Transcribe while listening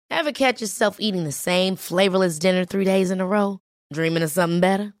Ever catch yourself eating the same flavorless dinner 3 days in a row? Dreaming of something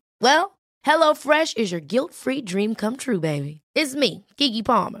better? Well, HelloFresh is your guilt-free dream come true, baby. It's me, Keke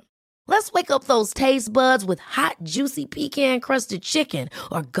Palmer. Let's wake up those taste buds with hot, juicy pecan-crusted chicken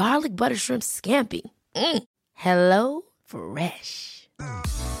or garlic butter shrimp scampi. Hello Fresh.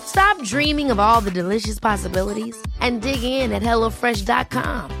 Stop dreaming of all the delicious possibilities and dig in at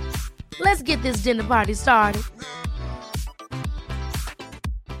HelloFresh.com. Let's get this dinner party started.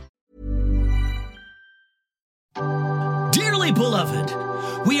 Dearly beloved,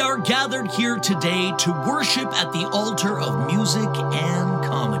 we are gathered here today to worship at the altar of music and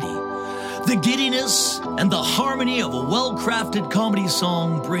comedy. The giddiness and the harmony of a well-crafted comedy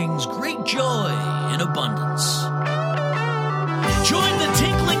song brings great joy in abundance. Join the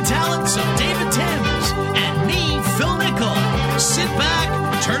tinkling talents of David Timms and me, Phil Nickel. Sit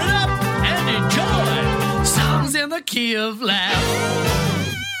back, turn it up, and enjoy Songs in the Key of Laugh.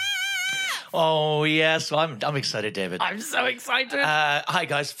 Oh, yes. Well, I'm excited, David. I'm so excited. Hi,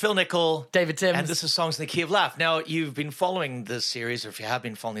 guys. Phil Nickel. David Timms. And this is Songs in the Key of Laugh. Now, you've been following this series, or if you have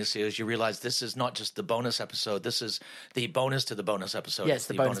been following this series, you realize this is not just the bonus episode. This is the bonus to the bonus episode. Yes,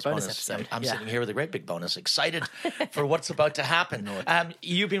 the bonus episode. I'm sitting here with a great big bonus, excited for what's about to happen.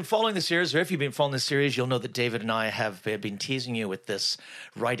 You've been following the series, or if you've been following the series, you'll know that David and I have been teasing you with this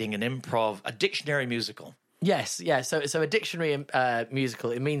writing an improv, a dictionary musical. Yes, yeah. So a dictionary musical,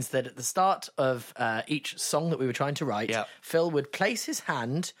 it means that at the start of each song that we were trying to write, Phil would place his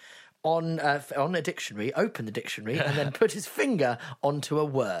hand on a dictionary, open the dictionary, and then put his finger onto a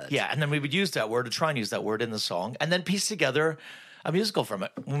word. Yeah, and then we would use that word, or try and use that word in the song, and then piece together a musical from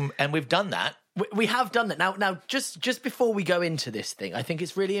it. And we've done that. We have done that. Now, just before we go into this thing, I think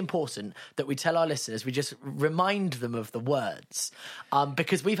it's really important that we tell our listeners, we just remind them of the words,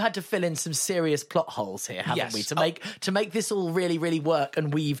 because we've had to fill in some serious plot holes here, haven't we? To make this all really, really work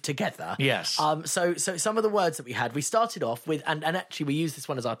and weave together. Yes. So some of the words that we had, we started off with, and actually we used this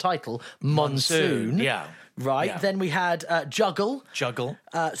one as our title, monsoon. Yeah. Right. Yeah. Then we had juggle.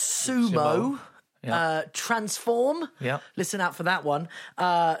 Sumo. Yeah. Transform. Yeah. Listen out for that one.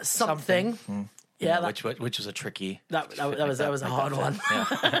 Something. Yeah, which was a tricky. That was a hard one.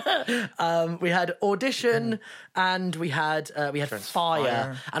 Yeah. We had audition, and we had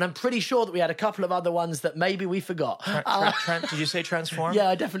fire, and I'm pretty sure that we had a couple of other ones that maybe we forgot. Did you say transform? Yeah,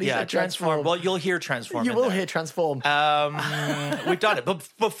 I definitely said transform. Well, you'll hear transform. You will hear transform. We've done it, but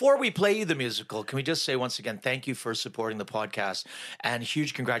before we play you the musical, can we just say once again thank you for supporting the podcast, and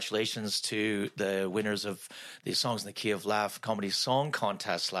huge congratulations to the winners of the Songs in the Key of Laugh comedy song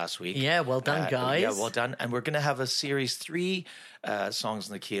contest last week. Yeah, well done, guys. Yeah, well done. And we're going to have a series 3 Songs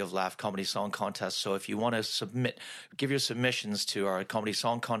in the Key of Laugh comedy song contest. So if you want to give your submissions to our comedy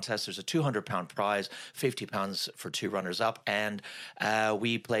song contest, there's a £200 prize, £50 for 2 runners up. And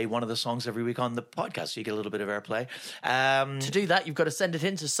we play one of the songs every week on the podcast. So you get a little bit of airplay. To do that, you've got to send it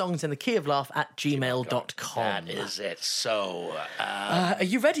in to songsinthekeyoflaugh@gmail.com. That is it. So are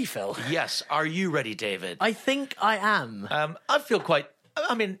you ready, Phil? Yes. Are you ready, David? I think I am. I feel quite...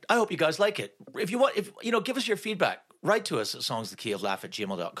 I mean, I hope you guys like it. If you want, give us your feedback. Write to us at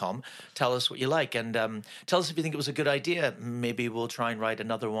songsinthekeyoflaugh@gmail.com. Tell us what you like, and tell us if you think it was a good idea. Maybe we'll try and write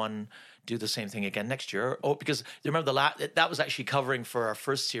another one, do the same thing again next year. Oh, because you remember that was actually covering for our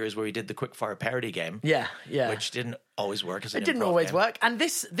first series where we did the quickfire parody game. Yeah. Which didn't always work. It didn't always work, and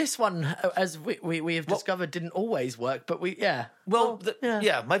this one, as we have discovered, didn't always work. But my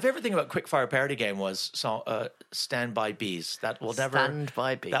favorite thing about quickfire parody game was Stand by Bees. That will never Stand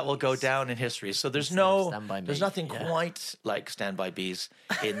by Bees. That will go down in history. So there's nothing quite like Stand by Bees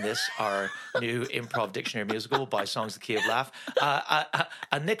in this our new improv dictionary musical by Songs in the Key of Laugh,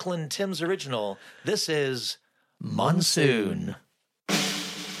 a Nickel and Timms original. This is Monsoon.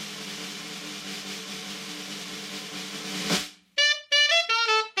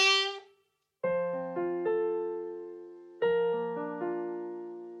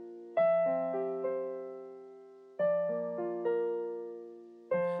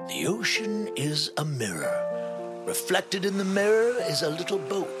 The ocean is a mirror. Reflected in the mirror is a little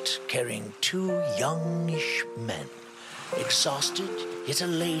boat carrying 2 youngish men, exhausted yet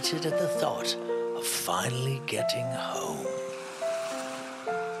elated at the thought of finally getting home.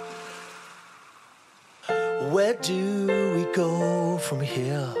 Where do we go from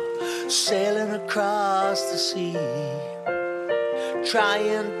here? Sailing across the sea,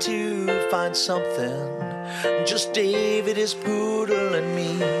 trying to find something. Just David, his poodle, and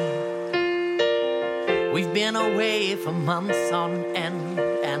me. We've been away for months on end,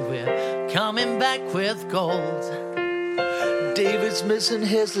 and we're coming back with gold. David's missing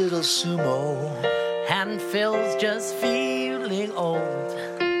his little sumo, and Phil's just feeling old.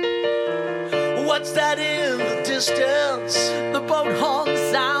 What's that in the distance? The boat horn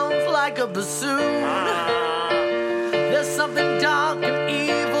sounds like a bassoon. There's something dark and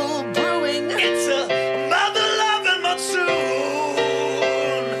evil brewing. It's a mother-loving monsoon.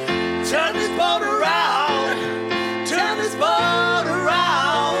 Turn this boat around. Turn this boat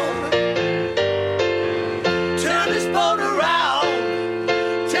around. Turn this boat around.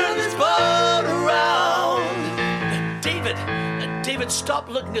 Turn this boat around. David, stop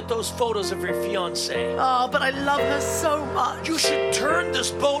looking at those photos of your fiancée. Oh, but I love her so much. You should turn this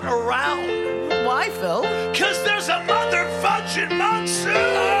boat around. Why, Phil? 'Cause there's a mother fudging monsoon.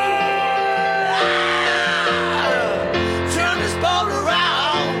 Turn this boat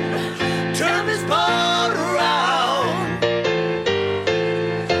around. Turn this boat around.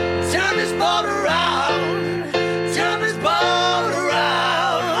 Turn this boat around. Turn this boat around.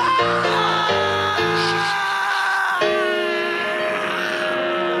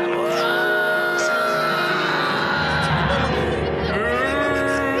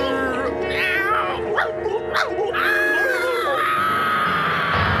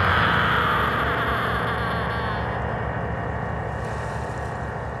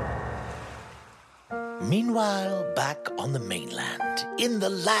 Meanwhile, back on the mainland, in the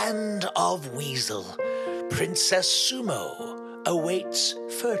land of Weasel, Princess Sumo awaits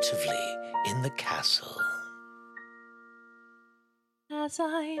furtively in the castle. As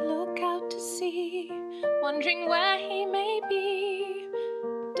I look out to sea, wondering where he may be,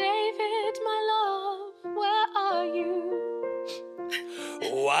 David, my love, where are you?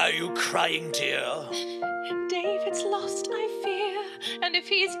 Why are you crying, dear? David's lost, I fear, and if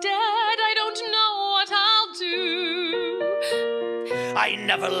he's dead, I don't know what I'll do. I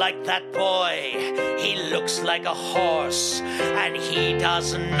never liked that boy. He looks like a horse, and he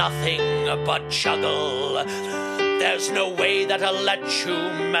does nothing but juggle. There's no way that I'll let you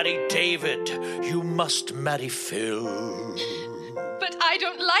marry David. You must marry Phil. But I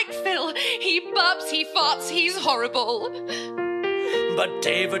don't like Phil. He burps, he farts, he's horrible. But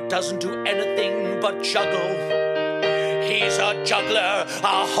David doesn't do anything but juggle. He's a juggler,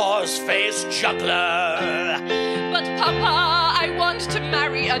 a horse-faced juggler. But Papa, I want to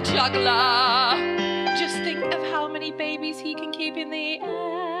marry a juggler. Just think of how many babies he can keep in the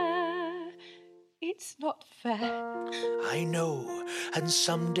air. It's not fair. I know, and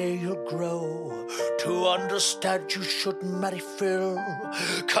someday you'll grow to understand you shouldn't marry Phil,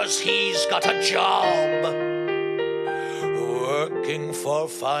 'cause he's got a job working for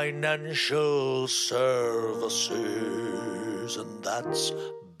financial services, and that's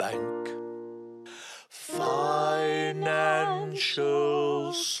bank. Financial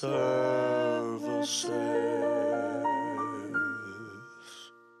services.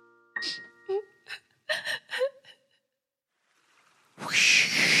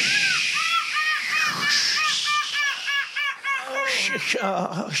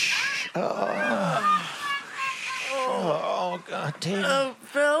 Oh, God, David. Oh,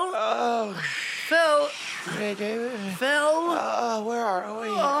 Phil? Oh, Phil? hey, David. Phil? Where are we?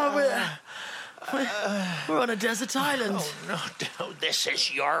 We're on a desert island. Oh, no, this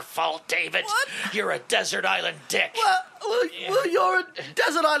is your fault, David. What? You're a desert island dick. Well, you're a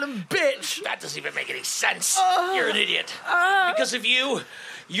desert island bitch. That doesn't even make any sense. You're an idiot. Because of you,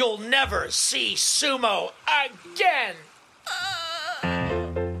 you'll never see Sumo again.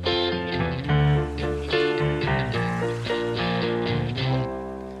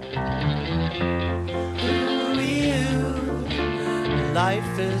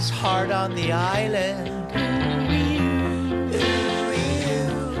 Life is hard on the island.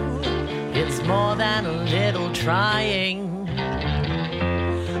 It's more than a little trying.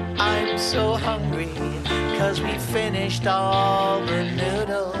 I'm so hungry, 'cause we finished all the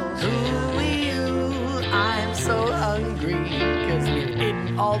noodles. I'm so hungry, 'cause we've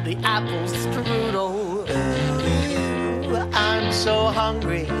eaten all the apple strudel. I'm so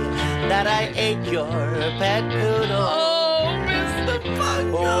hungry that I ate your pet poodle. Oh, Mr.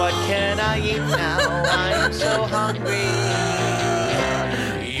 Bungle. What can I eat now? I'm so hungry.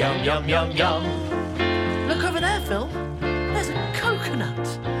 Yum, yum, yum, yum. Look over there, Phil. There's a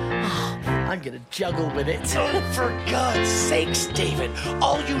coconut. Oh, I'm gonna juggle with it. Oh, for God's sakes, David.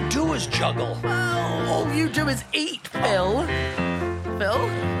 All you do is juggle. Well, all you do is eat, Phil. Phil?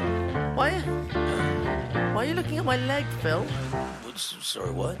 Why are you looking at my leg, Phil? Sorry,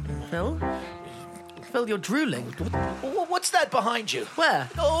 what? Phil? Phil, you're drooling. What's that behind you? Where?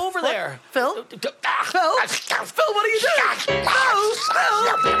 Over there. Phil? Phil? Phil, what are you doing? No!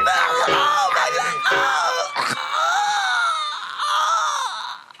 Phil! Phil! Oh, my leg!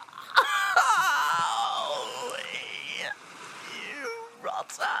 Oh, you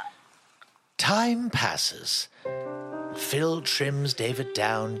rotter. Time passes. Phil trims David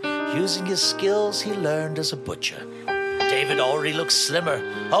down using his skills he learned as a butcher. David already looks slimmer,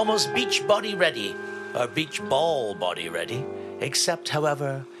 almost beach body ready, or beach ball body ready, except,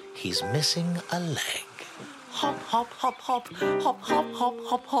 however, he's missing a leg. Hop, hop, hop, hop, hop, hop, hop,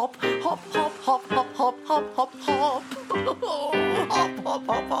 hop, hop, hop, hop, hop, hop, hop, hop, hop, hop. Hop, hop, hop,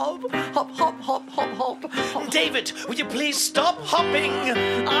 hop, hop, hop, hop, hop, hop. David, will you please stop hopping?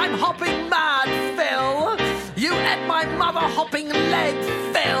 I'm hopping mad, Phil. You ate my mother hopping leg,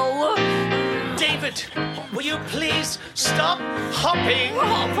 Phil. David, will you please stop hopping?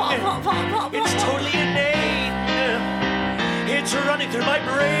 Hop, hop, hop, hop, hop. It's totally inane. It's running through my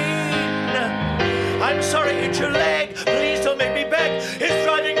brain. I'm sorry, it's your leg. Please don't make me beg. It's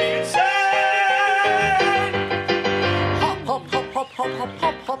driving me insane. Hop, hop, hop, hop, hop, hop,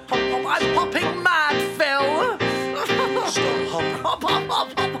 hop, hop, hop. I'm hopping mad, Phil. Stop hopping. Hop, hop,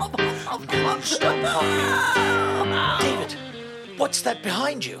 hop, hop, hop, hop, hop. Stop hopping. David, what's that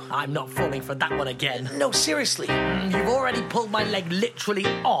behind you? I'm not falling for that one again. No, seriously. You've already pulled my leg literally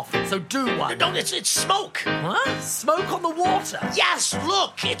off, so do one. No, it's smoke. Huh? Smoke on the water? Yes,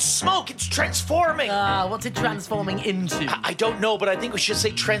 look, it's smoke. It's transforming. What's it transforming into? I don't know, but I think we should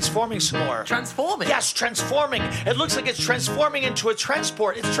say transforming some more. Transforming? Yes, transforming. It looks like it's transforming into a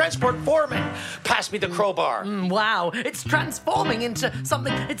transport. It's transport forming. Pass me the crowbar. Wow, it's transforming into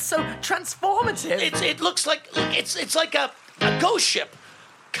something. It's so transformative. It looks like it's like a ghost ship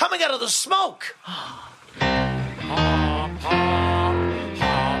coming out of the smoke.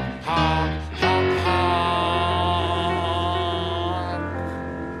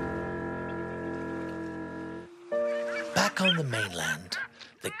 Back on the mainland,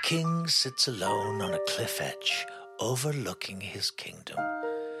 the king sits alone on a cliff edge, overlooking his kingdom.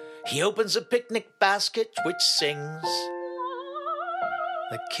 He opens a picnic basket which sings.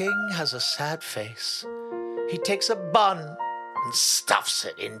 The king has a sad face. He takes a bun and stuffs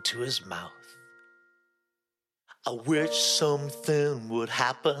it into his mouth. I wish something would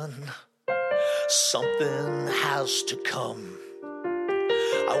happen. Something has to come.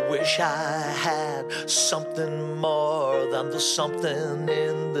 I wish I had something more than the something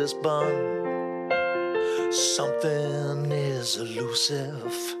in this bun. Something is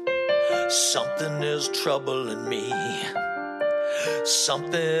elusive. Something is troubling me.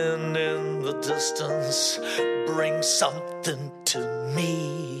 Something in the distance brings something to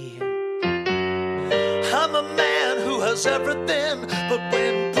me. I'm a man who has everything, but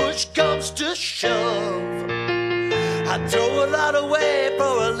when push comes to shove, I throw a lot away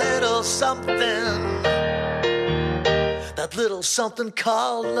for a little something. That little something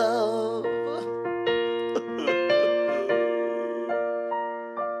called love.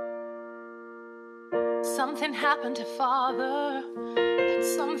 Something happened to Father, but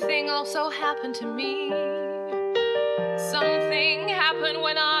something also happened to me. Something happened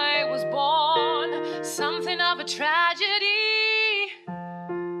when I was born, something of a tragedy.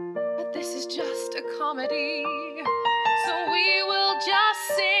 But this is just a comedy, so we will just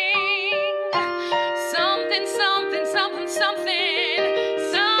sing something, something, something, something.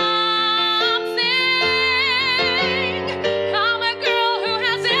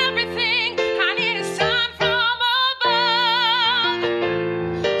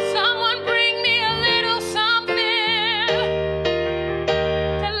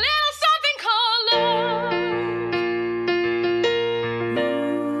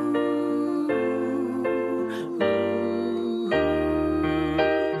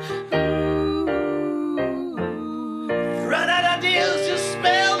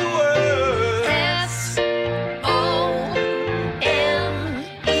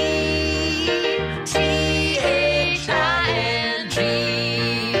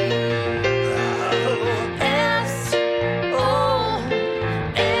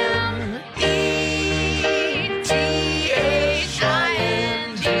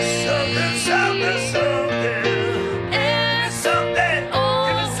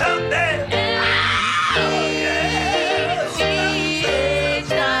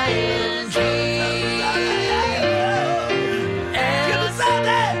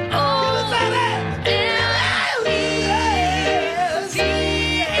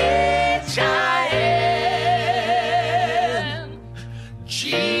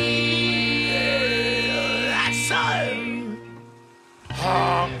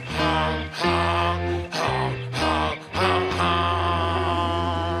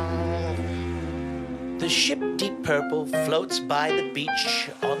 The ship Deep Purple floats by the beach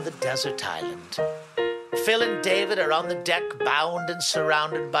on the desert island. Phil and David are on the deck, bound and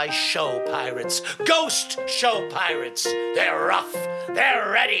surrounded by show pirates. Ghost show pirates. They're rough, they're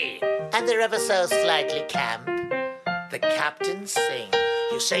ready, and they're ever so slightly camp. The captain sings,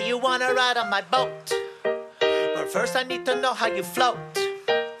 you say you want to ride on my boat, but first I need to know how you float.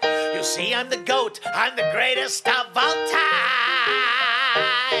 You see, I'm the goat, I'm the greatest of all time.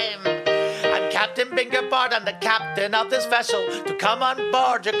 I'm Captain Bingerbard, I'm the captain of this vessel. To come on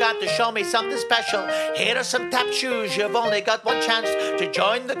board, you got to show me something special. Here are some tap shoes, you've only got one chance. To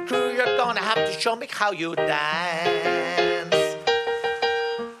join the crew, you're gonna have to show me how you dance.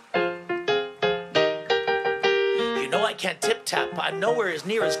 You know I can't tip-tap, I'm nowhere as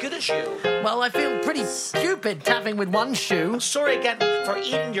near as good as you. Well, I feel pretty stupid tapping with one shoe. Sorry again for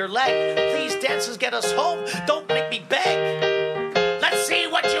eating your leg. Please, dancers, get us home. Don't make me beg. Let's see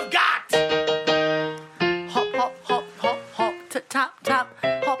what you've got. Hop, hop, hop, hop, hop, tap, tap.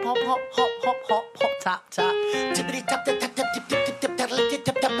 Hop, hop, hop, hop, hop, hop, hop, tap, tap. Tippity tap tap tap tap tip tip tip tip tap tip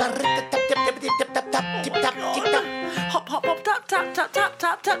tap tap tap tip tap tap tap tip tap tip tap. Hop, hop, hop, tap, tap, tap, tap,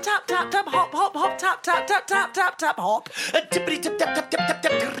 tap, tap, tap, tap, tap, hop, hop, hop, tap, tap, tap, tap, tap, tap, hop. Tippity tip tap tap tap tap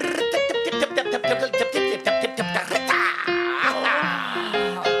tap tip tip tip tap tap tap tip tip tip tip tap.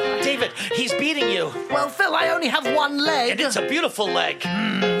 David, he's beating you. Well, Phil, I only have one leg. And it's a beautiful leg.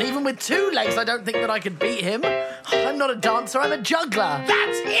 Even with two legs, I don't think that I could beat him. I'm not a dancer, I'm a juggler.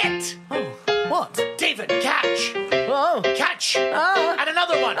 That's it. Oh, what? David, catch. Oh. Catch. And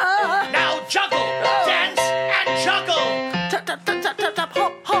another one. Now juggle. Dance and juggle. Tap, tap, tap, tap, tap, tap,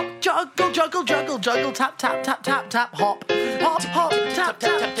 hop, hop, juggle, juggle, juggle, juggle, tap, tap, tap, tap, tap, hop, hop, hop, tap,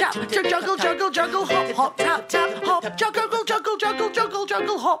 tap, tap, juggle, juggle, juggle, hop, hop, tap, tap, hop, juggle, juggle, juggle, juggle,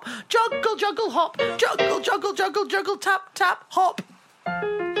 juggle, hop, juggle, juggle, hop, juggle, juggle, juggle, juggle, tap, tap, hop.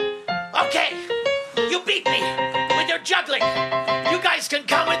 Okay, you beat me with your juggling. You guys can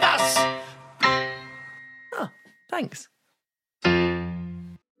come with us. Oh, thanks.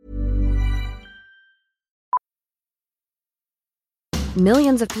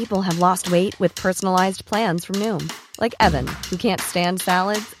 Millions of people have lost weight with personalized plans from Noom. Like Evan, who can't stand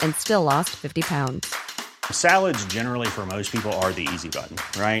salads and still lost 50 pounds. Salads generally for most people are the easy button,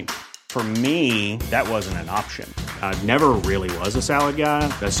 right? For me, that wasn't an option. I never really was a salad guy.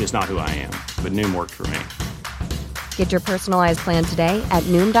 That's just not who I am. But Noom worked for me. Get your personalized plan today at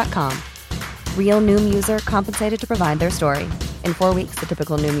Noom.com. Real Noom user compensated to provide their story. In 4 weeks, the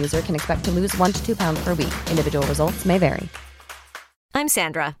typical Noom user can expect to lose 1 to 2 pounds per week. Individual results may vary. I'm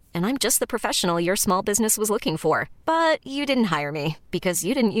Sandra, and I'm just the professional your small business was looking for. But you didn't hire me because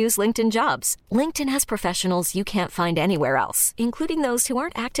you didn't use LinkedIn Jobs. LinkedIn has professionals you can't find anywhere else, including those who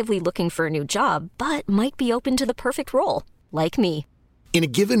aren't actively looking for a new job, but might be open to the perfect role, like me. In a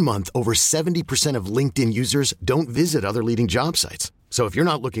given month, over 70% of LinkedIn users don't visit other leading job sites. So if you're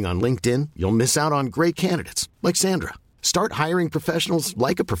not looking on LinkedIn, you'll miss out on great candidates like Sandra. Start hiring professionals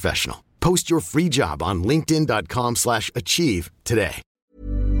like a professional. Post your free job on linkedin.com/achieve today.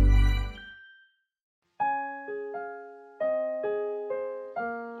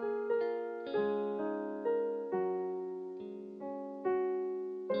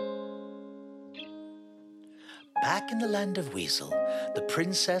 Back in the land of Weasel, the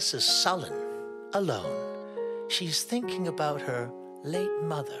princess is sullen, alone. She's thinking about her late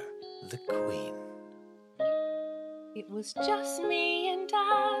mother, the queen. It was just me and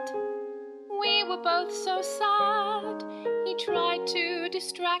Dad. We were both so sad. He tried to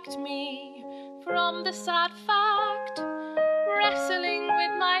distract me from the sad fact. Wrestling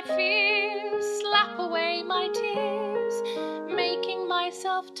with my fears, slap away my tears, making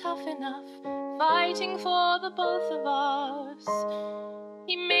myself tough enough, fighting for the both of us.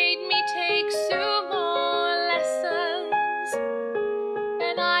 He made me take sumo lessons,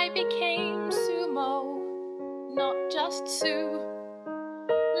 and I became sumo, not just Sue.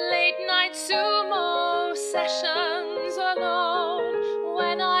 Late night sumo sessions alone,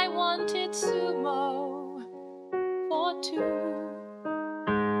 when I wanted sumo for two.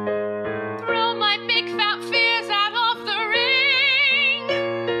 Throw my big fat fears out of the ring,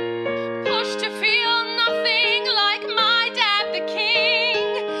 push to feel nothing like my dad the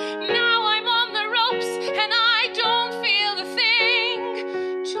king. Now I'm on the ropes and I don't feel a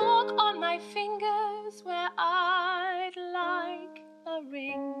thing. Chalk on my fingers where I'd like a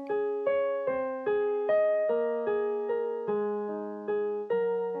ring.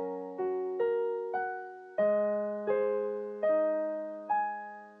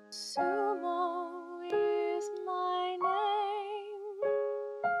 Sumo is my name.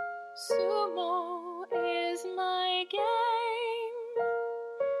 Sumo is my game.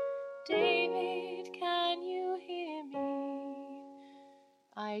 David, can you hear me?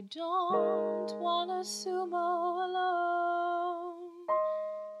 I I don't want to sumo alone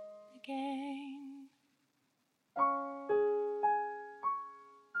again.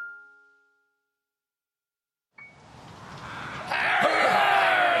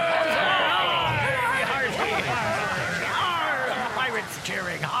 Pirates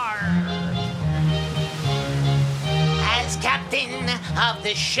cheering hard. As captain of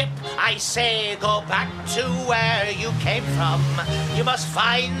the ship, I say go back to where you came from. You must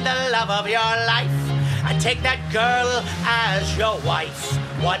find the love of your life and take that girl as your wife.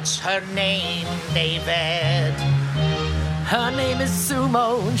 What's her name, David? Her name is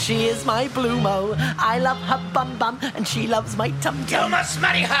Sumo, and she is my Blumo. I love her bum bum, and she loves my tum You tum. must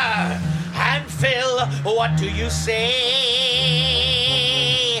marry her. And Phil, what do you say?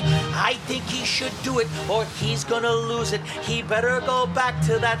 I think he should do it, or he's gonna lose it. He better go back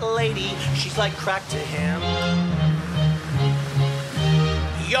to that lady. She's like crack to him.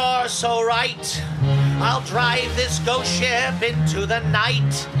 You're so right. I'll drive this ghost ship into the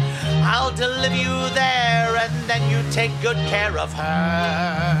night. I'll deliver you there, and then you take good care of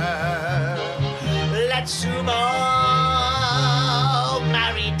her. Let's Sumo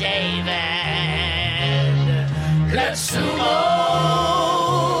marry David. Let's Sumo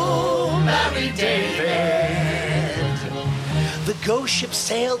marry David. The ghost ship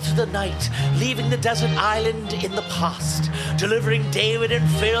sailed through the night, leaving the desert island in the past, delivering David and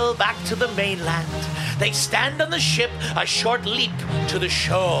Phil back to the mainland. They stand on the ship, a short leap to the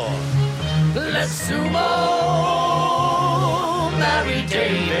shore. Let's Sumo marry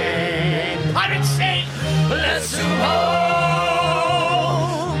David. Pirates sing. Let's Sumo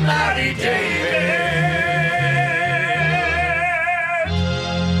marry David.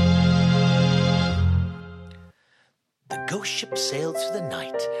 The ghost ship sailed through the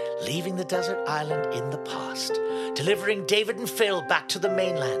night, leaving the desert island in the past, delivering David and Phil back to the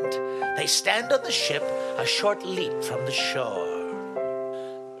mainland. They stand on the ship, a short leap from the shore.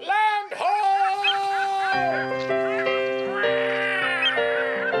 Land ho!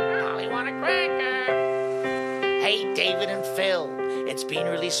 Polly want a cracker? Hey, David and Phil, it's been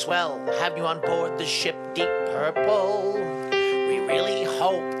really swell having you on board the ship Deep Purple. We really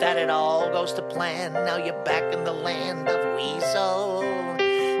hope that it all goes to plan. Now you're back in the land of Weasel.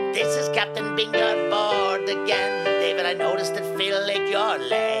 This is Captain Bingo aboard again. David, I noticed that Phil ate your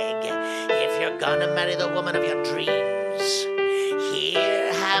leg. If you're gonna marry the woman of your dreams,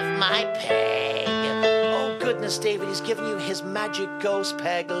 here, have my peg. Oh, goodness, David, he's giving you his magic ghost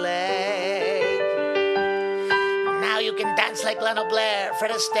peg leg. Now you can dance like Lionel Blair,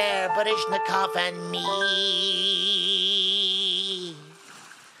 Fred Astaire, Baryshnikov, and me.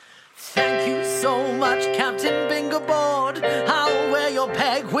 Thank you so much, Captain Bingoboard. I'll wear your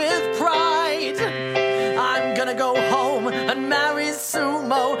peg with pride. I'm gonna go home and marry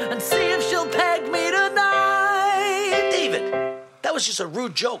Sumo and see if she'll peg me tonight. David, that was just a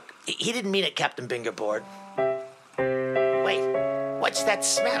rude joke. He didn't mean it, Captain Bingoboard. Wait, what's that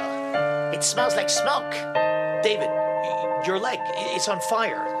smell? It smells like smoke. David, your leg, it's on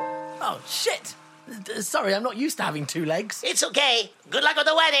fire. Oh, shit. Sorry, I'm not used to having two legs. It's okay. Good luck with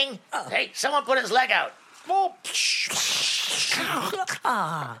the wedding. Oh. Hey, someone put his leg out. Oh.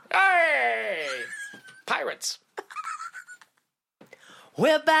 Hey! Pirates.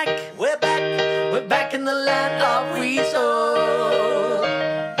 We're back. We're back. We're back in the land of Weasel.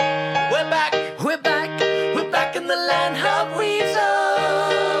 We're back. We're back. We're back in the land of Weasel.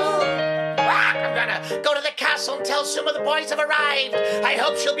 I'm gonna go to the castle and tell Sumo the boys have arrived. I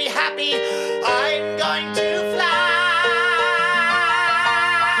hope she'll be happy. I'm going to fly.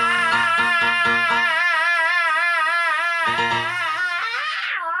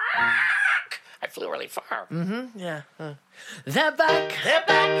 I flew really far. Yeah. They're back. They're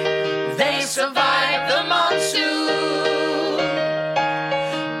back. They survived the monsoon.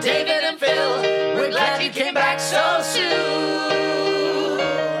 David and Phil, we're glad you came back so soon.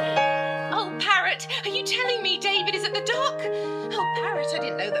 Oh, Parrot, are you telling me David is at the dock? Oh, Parrot, I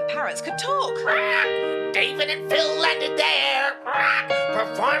didn't know that parrots could talk. David and Phil landed there,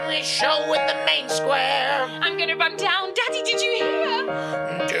 performing a show in the main square. I'm gonna run down. Daddy, did you hear?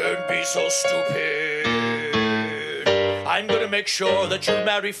 Don't be so stupid. I'm gonna make sure that you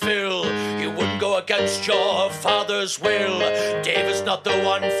marry Phil. You wouldn't go against your father's will. David's not the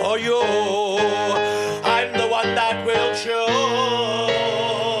one for you. I'm the one that will choose.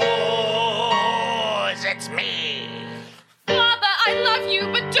 It's me. Father, I love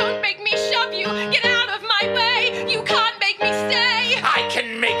you, but don't make me shove you. Get out of my way. You can't make me stay. I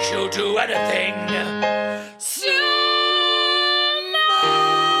can make you do anything.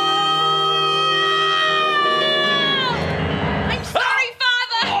 I'm sorry,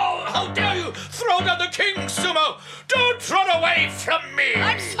 Father.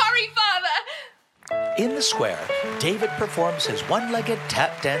 In the square, David performs his one-legged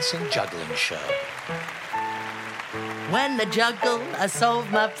tap-dancing juggling show. When I juggle, I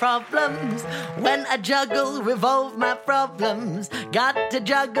solve my problems. When I juggle, revolve my problems. Got to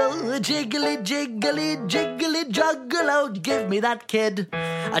juggle, jiggly, jiggly, jiggly, juggle. Oh, give me that kid.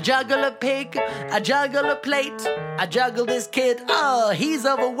 I juggle a pig, I juggle a plate. I juggle this kid, oh, he's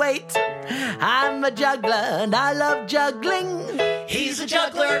overweight. I'm a juggler and I love juggling. He's a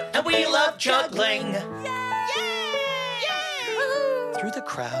juggler and we love juggling. Through the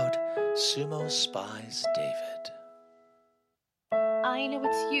crowd, Sumo spies David. I know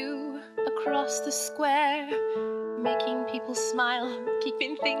it's you across the square, making people smile,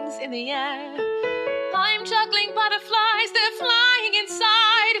 keeping things in the air. I'm juggling butterflies, they're flying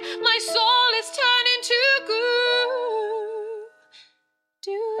inside. My soul is turning to goo.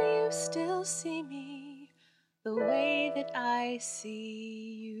 Do you still see me the way that I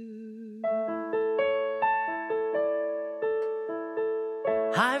see you?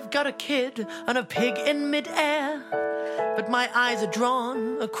 I've got a kid and a pig in midair, but my eyes are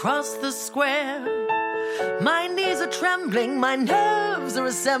drawn across the square. My knees are trembling, my nerves are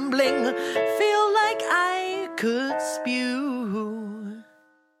assembling. Feel like I could spew.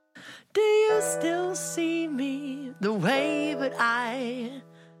 Do you still see me the way that I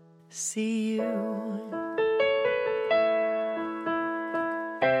see you?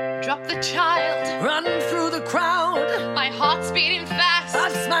 Drop the child, Run through the crowd, my heart's beating fast.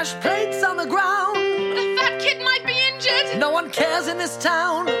 I've smashed plates on the ground. The fat kid might be injured. No one cares in this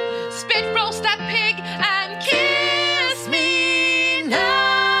town. Spit roast that pig and kiss me now.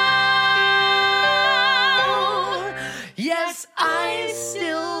 Yes, I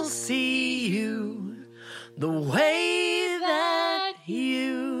still see you the way that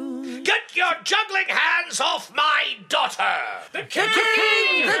you. Get your juggling hands off my daughter! The king!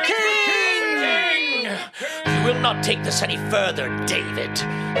 The king! You will not take this any further, David.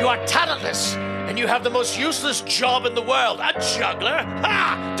 You are talentless, and you have the most useless job in the world. A juggler?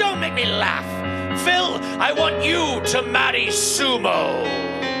 Ha! Don't make me laugh. Phil, I want you to marry Sumo.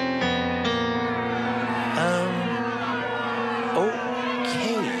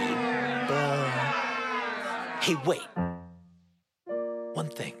 Okay, but... Hey, wait. One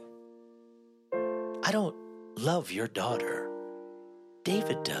thing. I don't love your daughter.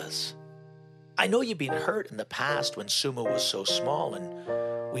 David does. I know you've been hurt in the past when Sumo was so small and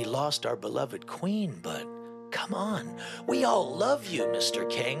we lost our beloved queen, but come on. We all love you, Mr.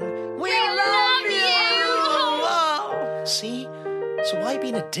 King. We love you! Oh. See? So why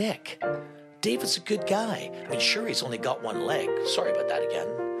being a dick? David's a good guy. I mean, sure, he's only got one leg. Sorry about that again.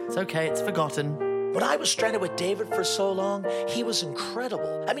 It's okay, it's forgotten. When I was stranded with David for so long, he was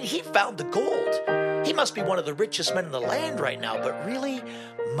incredible. I mean, he found the gold. He must be one of the richest men in the land right now, but really,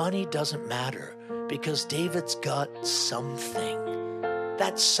 money doesn't matter because David's got something.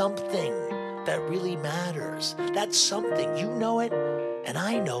 That's something that really matters. That's something. You know it, and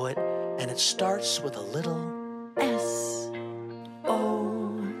I know it, and it starts with a little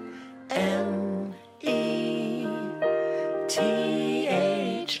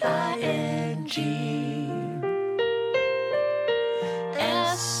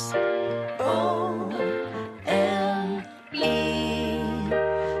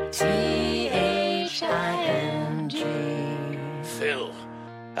Phil,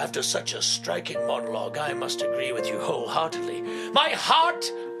 after such a striking monologue, I must agree with you wholeheartedly. My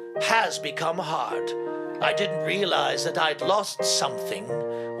heart has become hard. I didn't realize that I'd lost something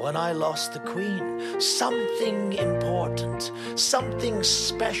when I lost the queen. Something important, something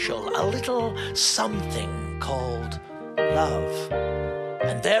special, a little something called love.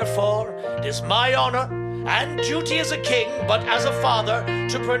 And therefore, it is my honor and duty as a king, but as a father,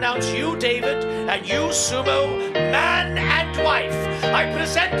 to pronounce you, David, and you, Sumo, man and wife. I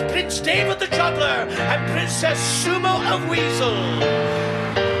present Prince David the Juggler and Princess Sumo of Weasel.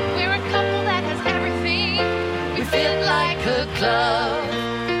 We're a couple that has everything. We fit like a glove.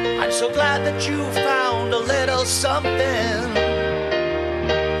 I'm so glad that you found a little something.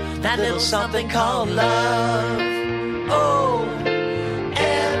 That little something called love. Oh,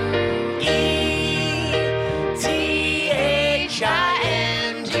 M-E-T-H-I-N-G.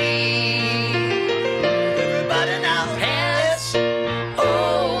 Everybody now. S-O-M-E-T-H-I-N-G.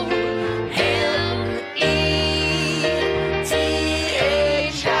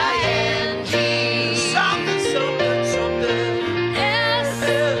 Something, something, something.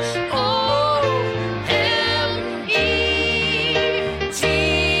 S-O-M-E-T-H-I-N-G.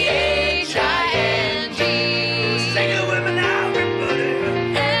 Sing it with me now.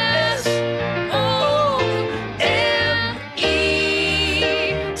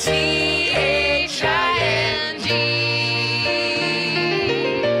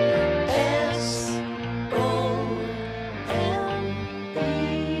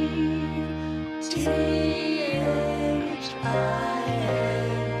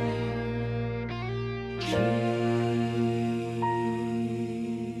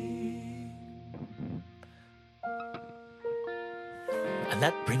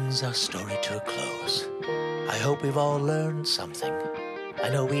 And that brings our story to a close. I hope we've all learned something. I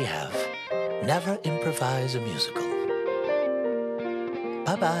know we have. Never improvise a musical.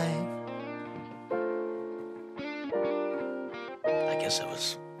 Bye-bye. I guess it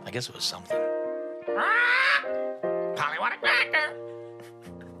was something. Polly, what a cracker!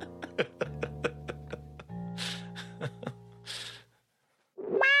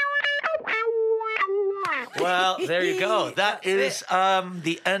 Well, there you go. That is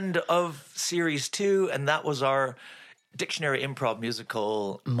the end of Series 2, and that was our Dictionary Improv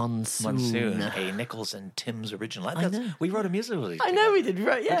musical Monsoon, a Nichols and Timms original. We wrote a musical together. I know we did,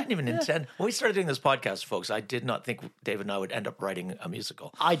 right? Yeah. I didn't even intend. When we started doing this podcast, folks, I did not think David and I would end up writing a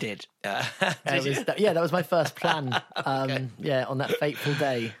musical. I did. That was my first plan. Okay. On that fateful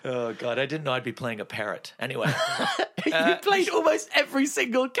day. Oh, God. I didn't know I'd be playing a parrot. Anyway. You played almost every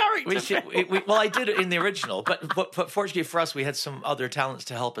single character. Well, I did it in the original, but fortunately for us, we had some other talents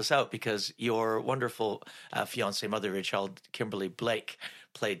to help us out because your wonderful fiancée, mother of a child, Kimberly Blake,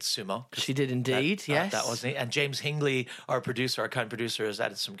 played Sumo. She did indeed, yes. That wasn't it. And James Hingley, our producer, our kind producer, has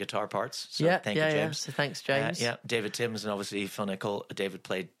added some guitar parts. So thank you, James. Yeah. So thanks, James. David Timms and obviously Phil Nicol. David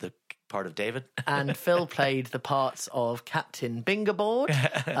played the part of David. And Phil played the parts of Captain Bingerboard,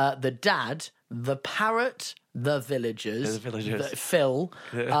 the dad, the parrot, the villagers, Phil.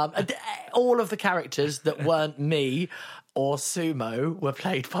 All of the characters that weren't me or Sumo were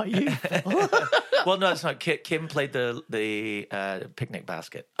played by you. Well, no, it's not. Kim played the picnic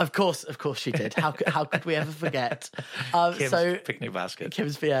basket. Of course she did. How could we ever forget? Kim's picnic basket.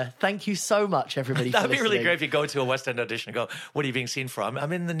 Thank you so much, everybody. That'd be really great if you go to a West End audition and go, "What are you being seen from?"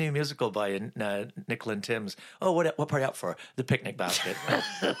 I'm in the new musical by Nichols and Timms. Oh, what part are you up for? The picnic basket.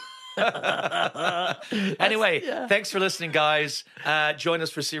 Anyway, thanks for listening, guys. Join us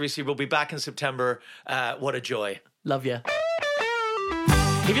for Series C. We'll be back in September. What a joy. Love you.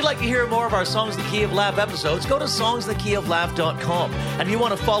 If you'd like to hear more of our Songs the Key of Laugh episodes, go to songsthekeyoflaugh.com. And if you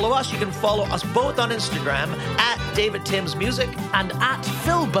want to follow us, you can follow us both on Instagram at David Timms Music and at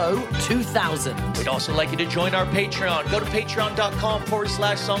Philbo2000. We'd also like you to join our Patreon. Go to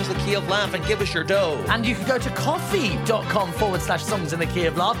patreon.com/Songs the Key of Laugh and give us your dough. And you can go to coffee.com/Songs in the Key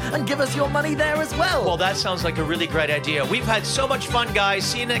of Laugh and give us your money there as well. Well, that sounds like a really great idea. We've had so much fun, guys.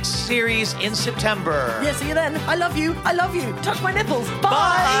 See you next series in September. Yeah, see you then. I love you. Touch my nipples.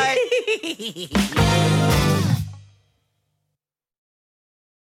 Bye.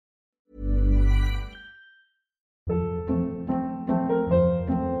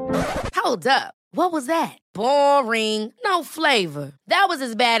 Hold up. What was that? Boring. No flavor. That was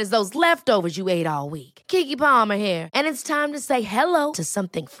as bad as those leftovers you ate all week. Keke Palmer here, and it's time to say hello to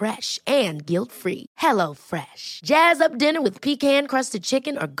something fresh and guilt-free. Hello Fresh. Jazz up dinner with pecan-crusted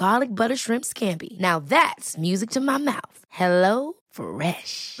chicken or garlic butter shrimp scampi. Now that's music to my mouth. Hello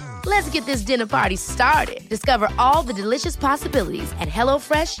Fresh. Let's get this dinner party started. Discover all the delicious possibilities at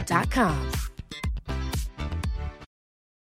HelloFresh.com.